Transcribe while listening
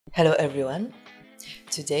Hello everyone!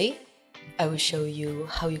 Today I will show you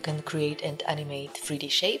how you can create and animate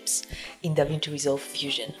 3D shapes in DaVinci Resolve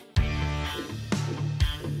Fusion.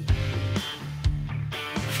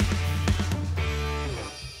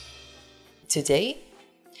 Today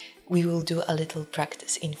we will do a little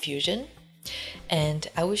practice in Fusion and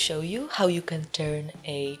I will show you how you can turn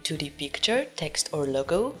a 2D picture, text or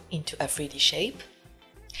logo into a 3D shape.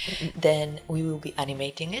 Then we will be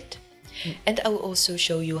animating it. And I will also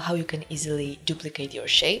show you how you can easily duplicate your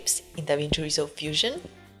shapes in DaVinci Resolve Fusion.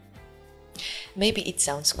 Maybe it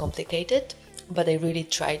sounds complicated, but I really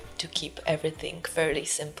tried to keep everything fairly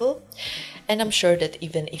simple, and I'm sure that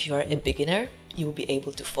even if you are a beginner, you will be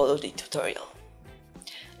able to follow the tutorial.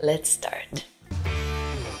 Let's start.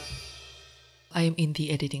 I am in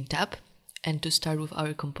the editing tab, and to start with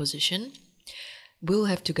our composition, we'll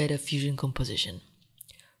have to get a Fusion composition.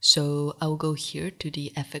 So I'll go here to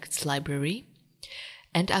the effects library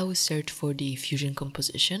and I will search for the Fusion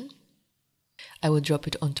composition. I will drop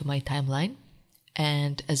it onto my timeline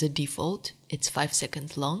and as a default it's 5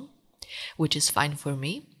 seconds long, which is fine for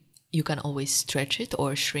me. You can always stretch it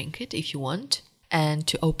or shrink it if you want. And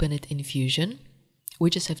to open it in Fusion, we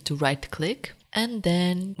just have to right click and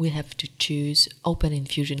then we have to choose Open in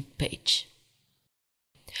Fusion page.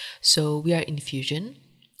 So we are in Fusion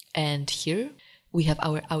and here we have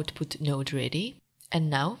our output node ready, and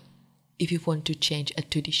now if you want to change a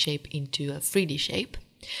 2D shape into a 3D shape,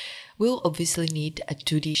 we'll obviously need a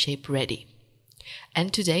 2D shape ready.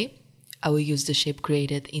 And today I will use the shape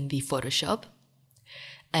created in the Photoshop,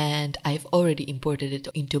 and I've already imported it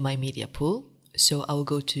into my media pool. So I will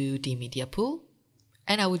go to the media pool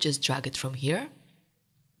and I will just drag it from here.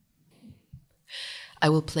 I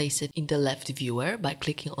will place it in the left viewer by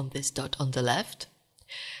clicking on this dot on the left.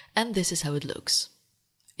 And this is how it looks.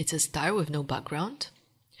 It's a star with no background,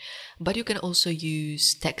 but you can also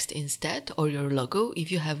use text instead or your logo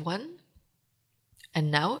if you have one.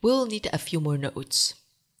 And now we'll need a few more nodes.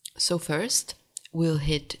 So first we'll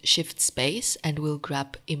hit Shift Space and we'll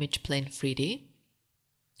grab Image Plane 3D.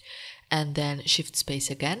 And then Shift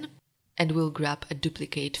Space again and we'll grab a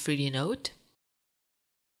duplicate 3D node.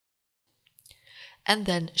 And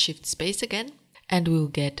then Shift Space again and we'll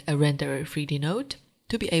get a renderer 3D node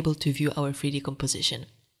to be able to view our 3D composition.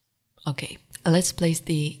 Okay, let's place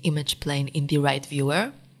the image plane in the right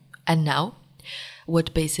viewer. And now,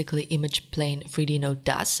 what basically image plane 3D node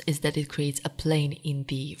does is that it creates a plane in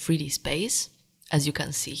the 3D space, as you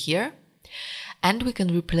can see here. And we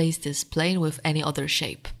can replace this plane with any other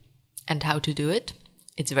shape. And how to do it?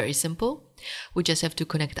 It's very simple. We just have to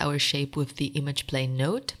connect our shape with the image plane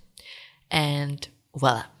node. And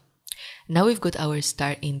voila. Now we've got our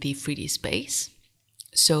star in the 3D space.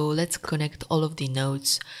 So let's connect all of the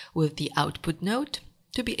nodes with the output node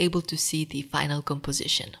to be able to see the final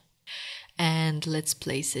composition. And let's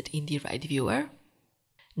place it in the right viewer.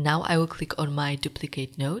 Now I will click on my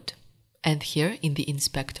duplicate node and here in the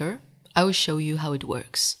inspector, I will show you how it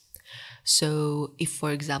works. So if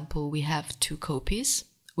for example we have 2 copies,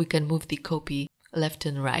 we can move the copy left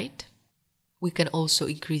and right. We can also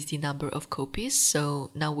increase the number of copies.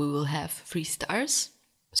 So now we will have 3 stars,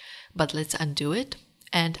 but let's undo it.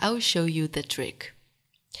 And I will show you the trick.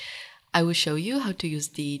 I will show you how to use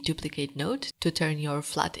the duplicate node to turn your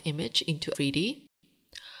flat image into 3D.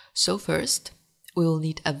 So first, we will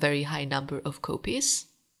need a very high number of copies.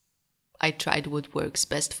 I tried what works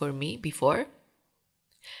best for me before,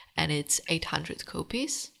 and it's 800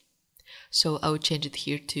 copies. So I will change it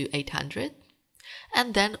here to 800.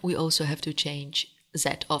 And then we also have to change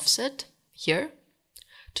Z offset here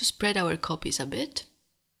to spread our copies a bit,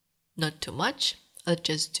 not too much. Let's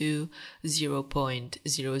just do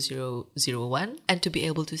 0.0001, and to be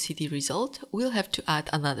able to see the result, we'll have to add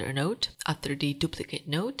another node after the duplicate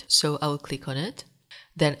node. So I will click on it,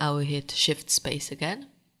 then I will hit Shift Space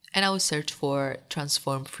again, and I will search for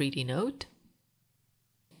Transform 3D node.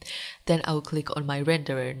 Then I will click on my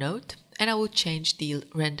renderer node, and I will change the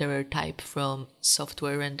renderer type from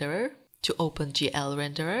Software Renderer to OpenGL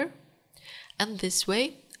Renderer, and this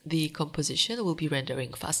way the composition will be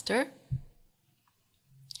rendering faster.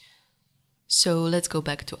 So let's go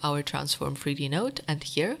back to our Transform 3D node, and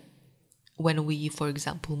here, when we, for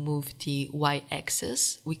example, move the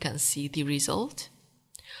y-axis, we can see the result.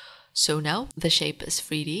 So now the shape is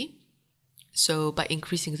 3D. So by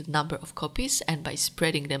increasing the number of copies and by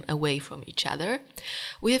spreading them away from each other,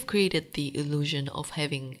 we have created the illusion of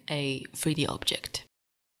having a 3D object.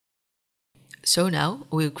 So now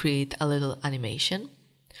we'll create a little animation.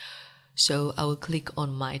 So I will click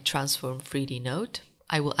on my Transform 3D node.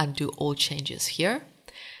 I will undo all changes here,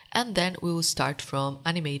 and then we will start from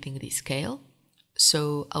animating the scale.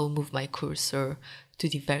 So I'll move my cursor to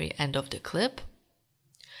the very end of the clip.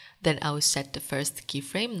 Then I'll set the first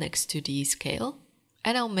keyframe next to the scale,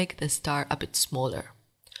 and I'll make the star a bit smaller.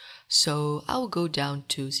 So I'll go down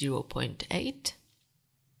to 0.8.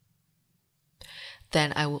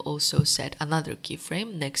 Then I will also set another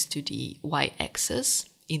keyframe next to the y-axis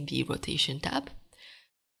in the rotation tab.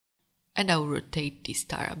 And I'll rotate the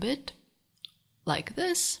star a bit, like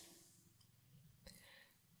this.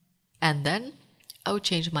 And then I'll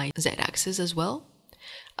change my z-axis as well.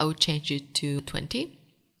 I'll change it to 20,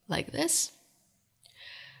 like this.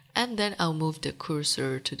 And then I'll move the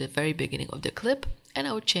cursor to the very beginning of the clip, and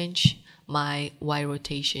I'll change my Y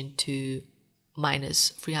rotation to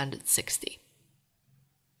 -360.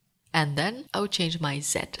 And then I'll change my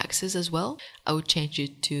Z axis as well. I'll change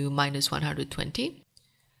it to -120.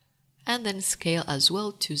 And then scale as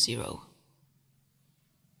well to 0.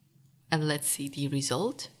 And let's see the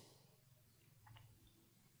result.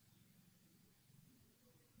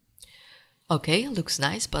 Okay, looks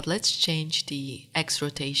nice, but let's change the X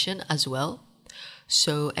rotation as well.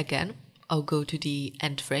 So again, I'll go to the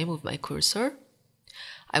end frame with my cursor.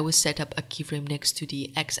 I will set up a keyframe next to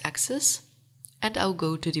the X-axis, and I'll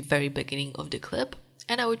go to the very beginning of the clip,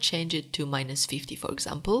 and I will change it to -50, for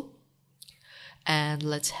example. And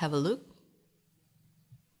let's have a look.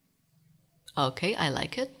 Okay, I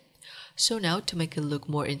like it. So now, to make it look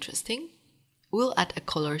more interesting, we'll add a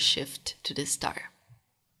color shift to the star.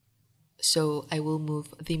 So I will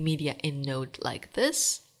move the media in node like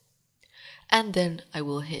this, and then I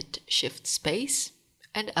will hit Shift Space,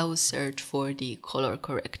 and I will search for the color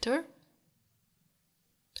corrector.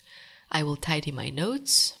 I will tidy my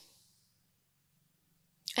nodes.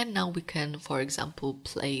 And now we can, for example,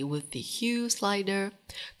 play with the hue slider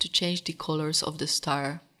to change the colors of the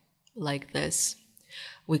star like this.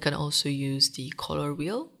 We can also use the color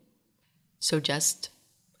wheel. So just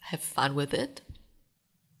have fun with it.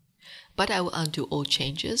 But I will undo all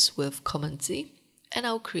changes with Command Z, and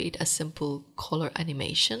I'll create a simple color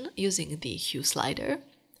animation using the hue slider.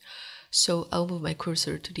 So I'll move my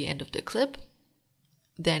cursor to the end of the clip.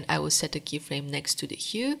 Then I will set a keyframe next to the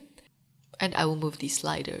hue, and I will move the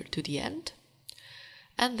slider to the end.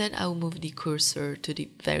 And then I will move the cursor to the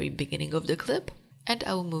very beginning of the clip, and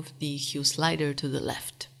I will move the hue slider to the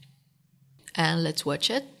left. And let's watch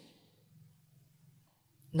it.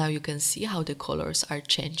 Now you can see how the colors are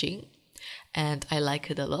changing, and I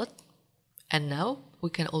like it a lot. And now we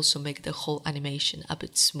can also make the whole animation a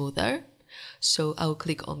bit smoother. So I'll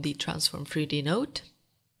click on the Transform 3D node.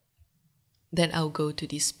 Then I'll go to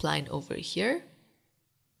the spline over here.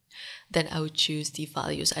 Then I'll choose the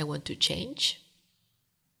values I want to change.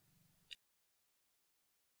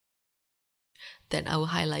 Then I will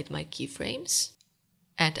highlight my keyframes,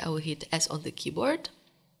 and I will hit S on the keyboard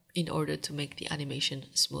in order to make the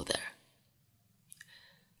animation smoother.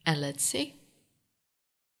 And let's see.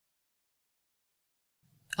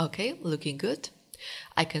 Okay, looking good.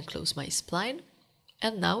 I can close my spline,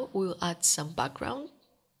 and now we'll add some background.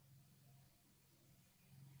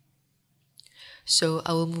 So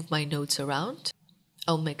I will move my nodes around.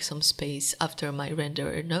 I'll make some space after my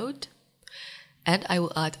renderer node, and I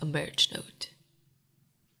will add a merge node.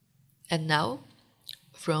 And now,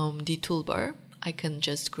 from the toolbar, I can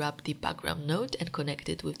just grab the background node and connect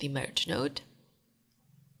it with the merge node.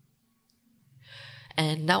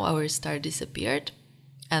 And now our star disappeared,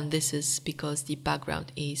 and this is because the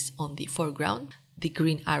background is on the foreground. The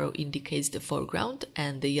green arrow indicates the foreground,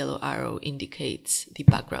 and the yellow arrow indicates the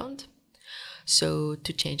background. So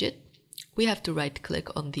to change it, we have to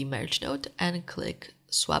right-click on the merge node and click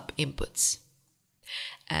Swap Inputs.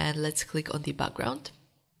 And let's click on the background.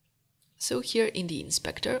 So here in the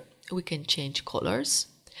inspector, we can change colors.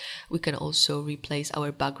 We can also replace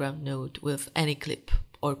our background node with any clip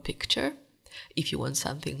or picture if you want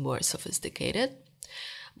something more sophisticated.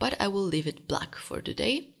 But I will leave it black for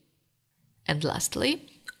today. And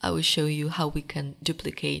lastly, I will show you how we can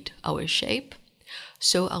duplicate our shape.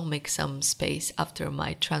 So I'll make some space after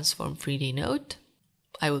my Transform 3D node.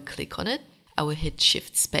 I will click on it. I will hit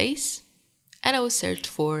Shift Space, and I will search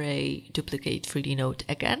for a duplicate 3D node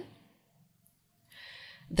again.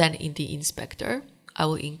 Then in the inspector, I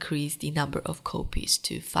will increase the number of copies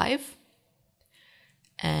to 5.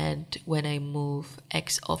 And when I move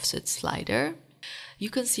X offset slider, you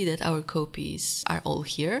can see that our copies are all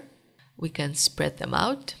here. We can spread them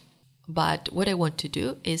out. But what I want to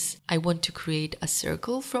do is I want to create a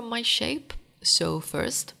circle from my shape. So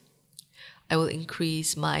first, I will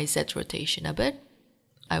increase my Z rotation a bit.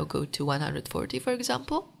 I will go to 140, for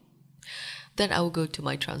example. Then I will go to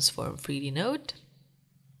my Transform 3D node.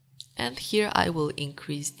 And here I will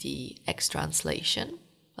increase the X translation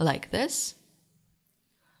like this.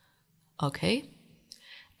 Okay.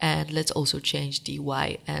 And let's also change the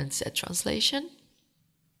Y and Z translation.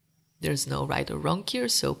 There's no right or wrong here,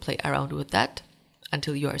 so play around with that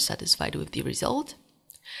until you are satisfied with the result.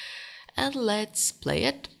 And let's play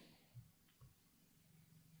it.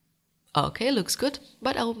 Okay, looks good,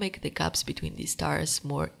 but I'll make the gaps between the stars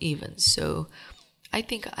more even. So I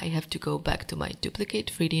think I have to go back to my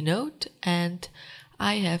duplicate 3D node and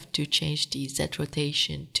I have to change the Z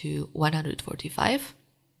rotation to 145.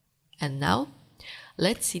 And now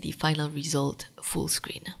let's see the final result full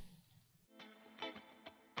screen.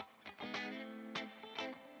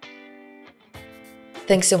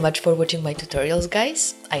 Thanks so much for watching my tutorials,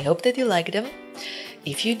 guys. I hope that you like them.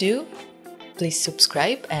 If you do, please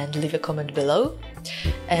subscribe and leave a comment below.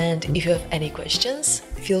 And if you have any questions,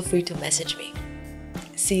 feel free to message me.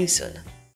 See you soon.